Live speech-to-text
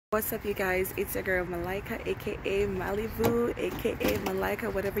What's up, you guys? It's your girl Malika, aka Malibu, aka Malika,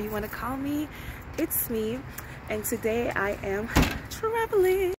 whatever you want to call me. It's me, and today I am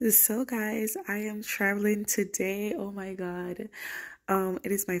traveling. So guys, I am traveling today. Oh my god.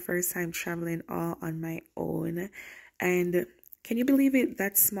 It is my first time traveling all on my own, and can you believe it?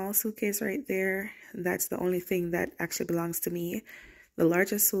 That small suitcase right there, that's the only thing that actually belongs to me. The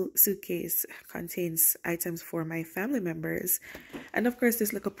largest suitcase contains items for my family members. And of course,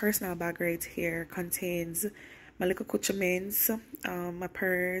 this little personal bag right here contains my little accoutrements, my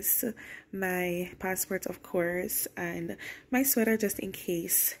purse, my passport, of course, and my sweater just in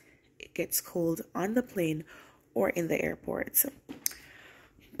case it gets cold on the plane or in the airport.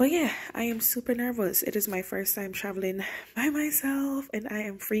 But yeah, I am super nervous. It is my first time traveling by myself and I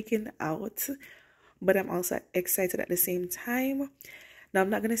am freaking out. But I'm also excited at the same time. Now, I'm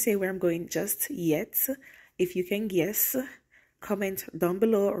not going to say where I'm going just yet. If you can guess, comment down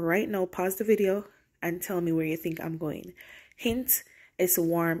below right now, pause the video, and tell me where you think I'm going. Hint, it's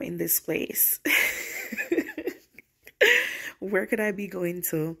warm in this place. Where could I be going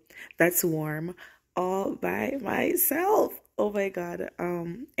to that's warm all by myself? Oh my god.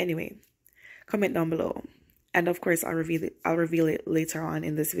 Anyway, comment down below. And of course, I'll reveal it later on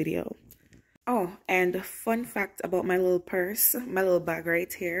in this video. Oh, and fun fact about my little purse, my little bag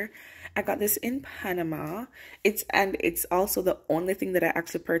right here. I got this in Panama. It's also the only thing that I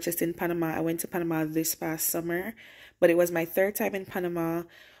actually purchased in Panama. I went to Panama this past summer, but it was my third time in Panama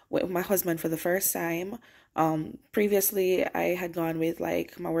with my husband for the first time. Previously, I had gone with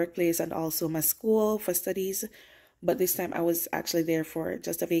like my workplace and also my school for studies, but this time I was actually there for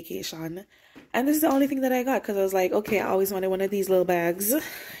just a vacation. And this is the only thing that I got because I was like, okay, I always wanted one of these little bags,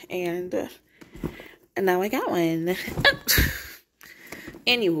 and now I got one.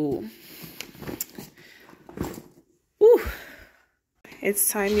 Anywho, ooh, it's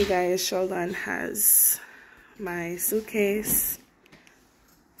time, you guys. Sheldon has my suitcase,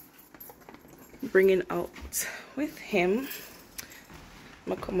 bringing out with him. I'm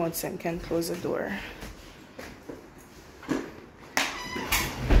gonna come out so I can close the door.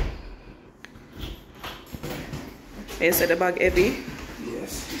 You said the bag heavy?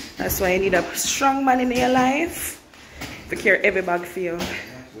 Yes. That's why you need a strong man in your life to carry every bag for you.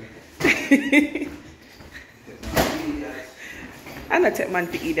 I'm not take man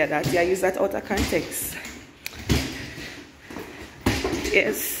to eat that. Yeah, use that out of context.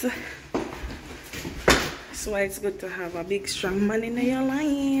 Yes. That's why it's good to have a big strong man in your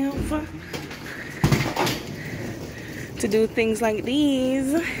life to do things like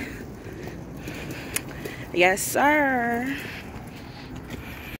these. Yes, sir.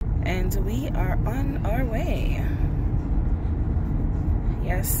 And we are on our way.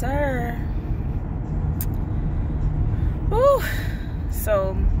 Yes, sir. Woo.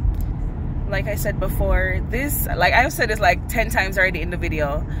 So, like I said before, I've said this like 10 times already in the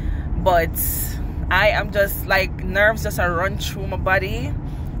video, but I am just like, nerves just run through my body.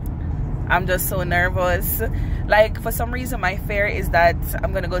 I'm just so nervous. Like, for some reason, my fear is that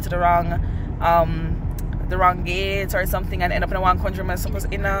I'm gonna go to the wrong gates or something and end up in a one country I'm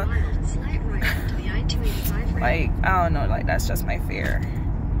supposed in a like, I don't know, like, that's just my fear.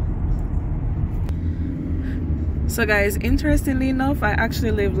 So guys, interestingly enough, I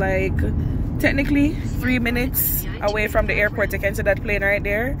actually live like technically 3 minutes away from the airport to get to that plane right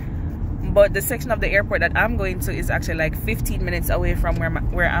there, but the section of the airport that I'm going to is actually like 15 minutes away from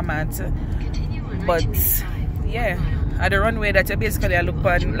where I'm at. But yeah, at the runway that you basically I look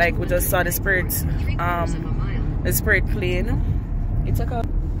on, like we just saw the Spirit plane. It took up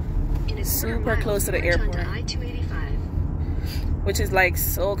super close to the airport, which is like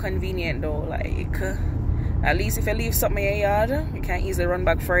so convenient though. Like, at least if you leave something in your yard, you can easily run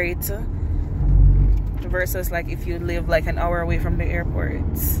back for it, versus like if you live like an hour away from the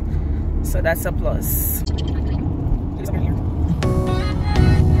airport. So that's a plus.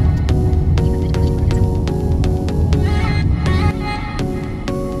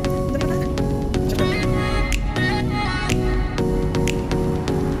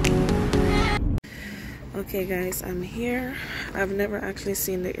 Okay guys, I'm here. I've never actually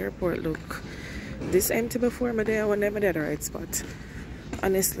seen the airport look this empty before. My day I was never there the right spot,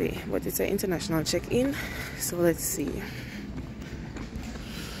 honestly, but it's an international check-in, so let's see.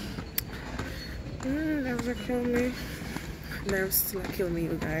 Nerves are killing me. Nerves still kill me,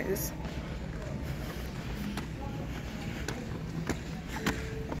 you guys.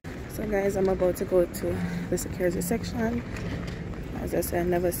 So guys, I'm about to go to the security section. As I said, I've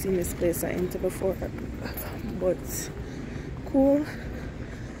never seen this place empty before, but cool.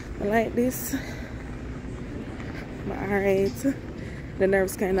 I like this. Alright, the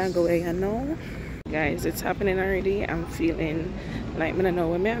nerves kind of go away, you know. Guys, it's happening already. I'm feeling like I don't know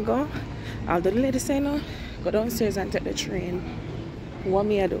where I go. I'll do the lady say no, go downstairs and take the train. What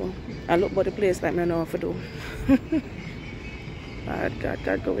me I do? I look for the place like I don't know what to do.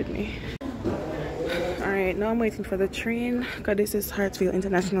 God go with me. Alright, now I'm waiting for the train because this is Hartsfield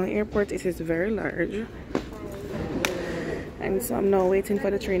International Airport. It is very large. And so I'm now waiting for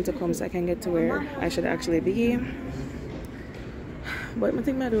the train to come so I can get to where I should actually be. But I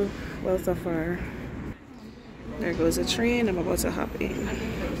think I do well so far. There goes the train. I'm about to hop in.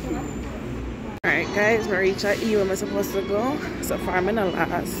 Alright guys, I reached at E where I'm supposed to go. So far I'm in the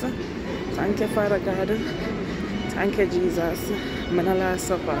last. Thank you Father God. Thank you Jesus. I'm in the last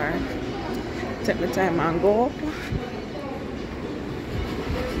so far. Take my time and go up.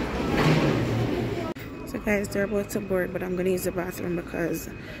 So guys, they're about to board, but I'm gonna use the bathroom because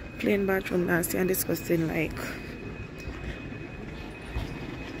plain bathroom nasty and disgusting like.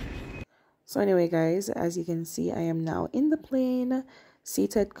 So anyway guys, as you can see, I am now in the plane,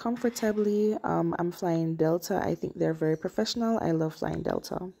 seated comfortably. I'm flying Delta. I think they're very professional. I love flying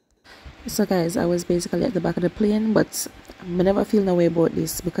Delta. So guys, I was basically at the back of the plane, but I never feel no way about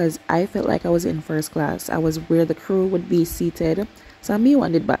this because I felt like I was in first class. I was where the crew would be seated. So me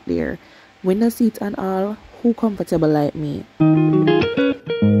wanted back there. Window seat and all, who comfortable like me?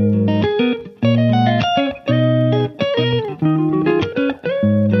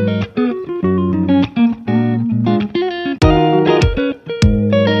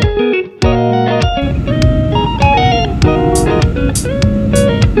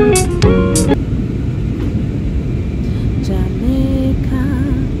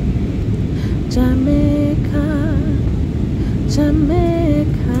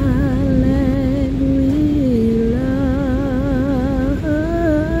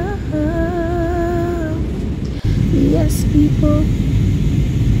 People,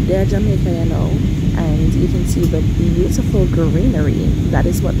 they're Jamaica, you know, and you can see the beautiful greenery. That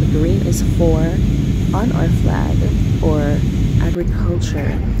is what the green is for on our flag, or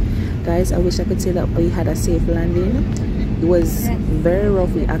agriculture. Guys, I wish I could say that we had a safe landing. It was very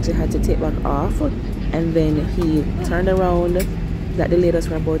rough. We actually had to take back off, and then he turned around. That delayed us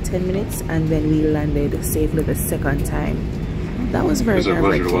for about 10 minutes, and then we landed safely the second time. That was very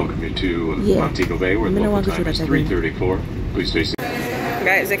nerve-wracking. It's a pleasure to welcome you to Montego Bay, where the local time is 3:34. Please stay safe.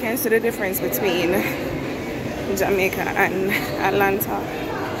 Guys, I can see the difference between Jamaica and Atlanta,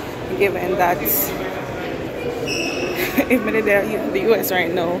 given that if I'm there in the US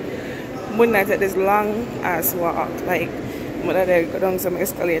right now, wouldn't I take this long ass walk? Like, would I go down some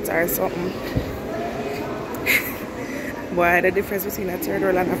escalator or something? Boy, the difference between a third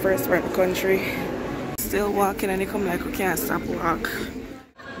world and a first world country. Still walking and they come like we can't stop walk.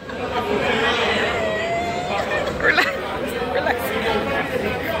 Relax.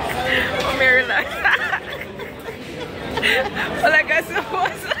 Come here, relax. Well, like I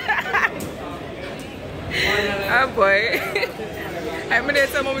suppose. Oh boy. I'm gonna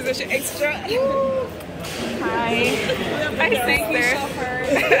tell mom is extra. Hi. Hi,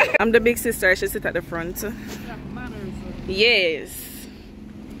 sister. I'm the big sister. I should sit at the front. Yes.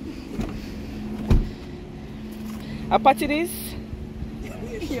 A party this?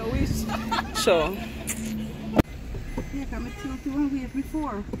 You wish. Sure. Yeah, come to one way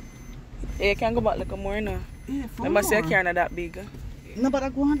before. Yeah, you can go back like a more now. Yeah, for I must say more. I can't that big. No, but I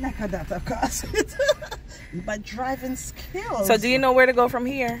go on like that, of course. But driving skills. So do you know where to go from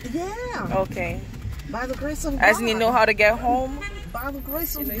here? Yeah. Okay. By the grace of God. As in you know how to get home? By the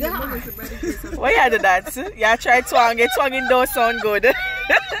grace of God. Why you do that? Yeah, try twang. Your twanging don't sound good.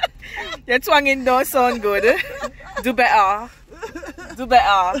 Your twanging don't sound good. Do better. Do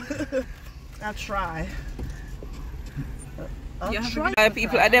better. I'll try.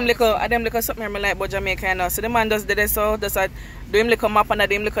 People, I them little something I like about Jamaica, you know. So the man does this, so does do him little map and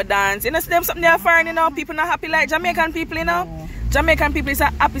do him little dance. You know, so them something they are foreign, you know. People not happy like Jamaican people, you know. No. Jamaican people is a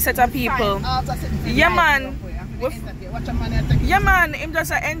happy set of people. Yeah, man. Yeah, man. Him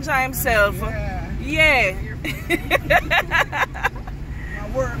just enjoy himself. Yeah. My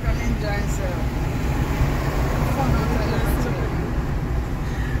work and enjoy himself.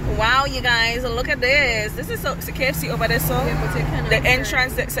 Wow, you guys, look at this. This is so KFC over there, so the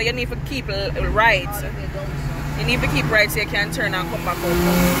entrance, so you need to keep right. You need to keep right so you can turn and come back over.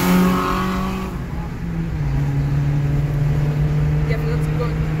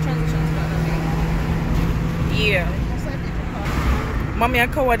 Yeah. Mommy, I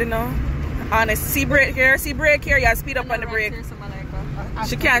coward, you know. Honest, see brake here, yeah, speed up on the brake.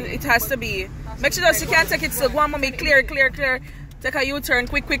 She can't, it has to be. Make sure that she can't take it, so go on, mommy, clear. Take a U-turn,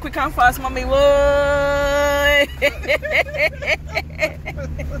 quick and fast, mommy. Whoa!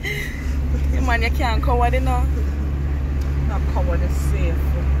 Man, you can't cover it now. Not cover the safe.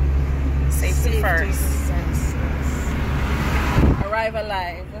 Safety first. Sense. Arrive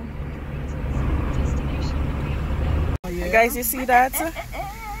alive. Oh, yeah. Guys, you see that?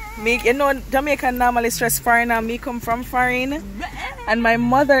 Me, you know, Jamaican normally stress foreign and me come from foreign. And my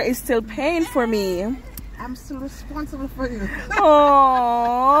mother is still paying for me. I'm still responsible for you.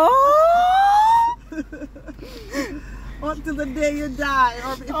 Aww. Until the day you die,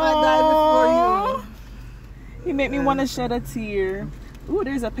 or if I die before you. You make me want to shed a tear. Ooh,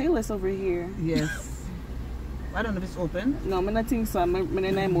 there's a Payless over here. Yes. I don't know if it's open. No, I'm not think so. I'm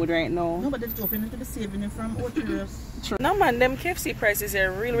in a mood right now. No, but if it's open, it'll be saving you from ulteriors. True. No man, them KFC prices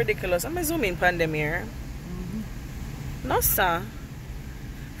are real ridiculous. I'm zooming pan them here. No sir.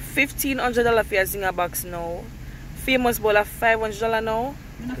 $1,500 for a zinger box now. Famous bowl of $500 now.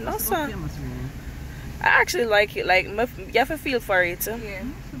 No sir. I actually like it. Like you have to feel for it. Yeah.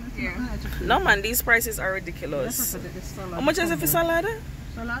 No man, these prices are ridiculous. How much is it for salad?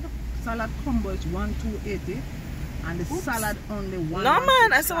 Salad combo is $1,280, and the salad only $1. No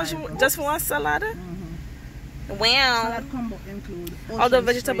man, I saw much just for one salad. Wow. Salad combo include all the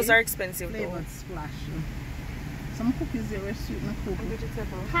vegetables are expensive though. Flavored splash. Some cookies they were sweet and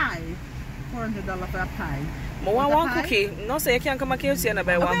cooked. Pie, $400 for a pie. I want one cookie. No, say you can't come to KFC and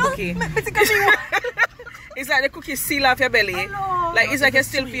buy one cookie. It's like the cookie seal off your belly. Like it's like you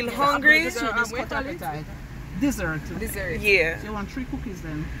still feel hungry. Dessert. Yeah. So you want 3 cookies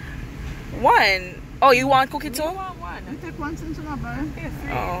then? One. Oh, you want cookie too? You take one since you not buy.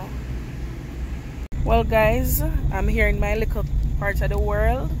 Oh. Well guys, I'm here in my little part of the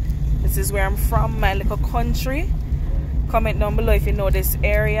world. This is where I'm from, my little country. Comment down below if you know this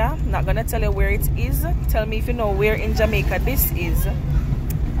area. I'm not gonna tell you where it is. Tell me if you know where in Jamaica this is.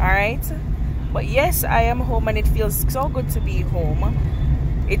 Alright? But yes, I am home and it feels so good to be home.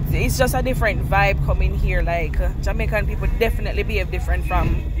 It's just a different vibe coming here. Like Jamaican people definitely behave different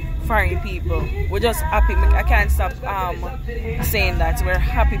from foreign people. We're just happy. I can't stop saying that. We're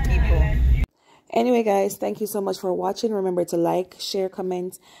happy people. Anyway guys, thank you so much for watching. Remember to like, share,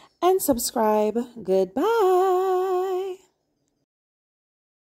 comment, and subscribe. Goodbye.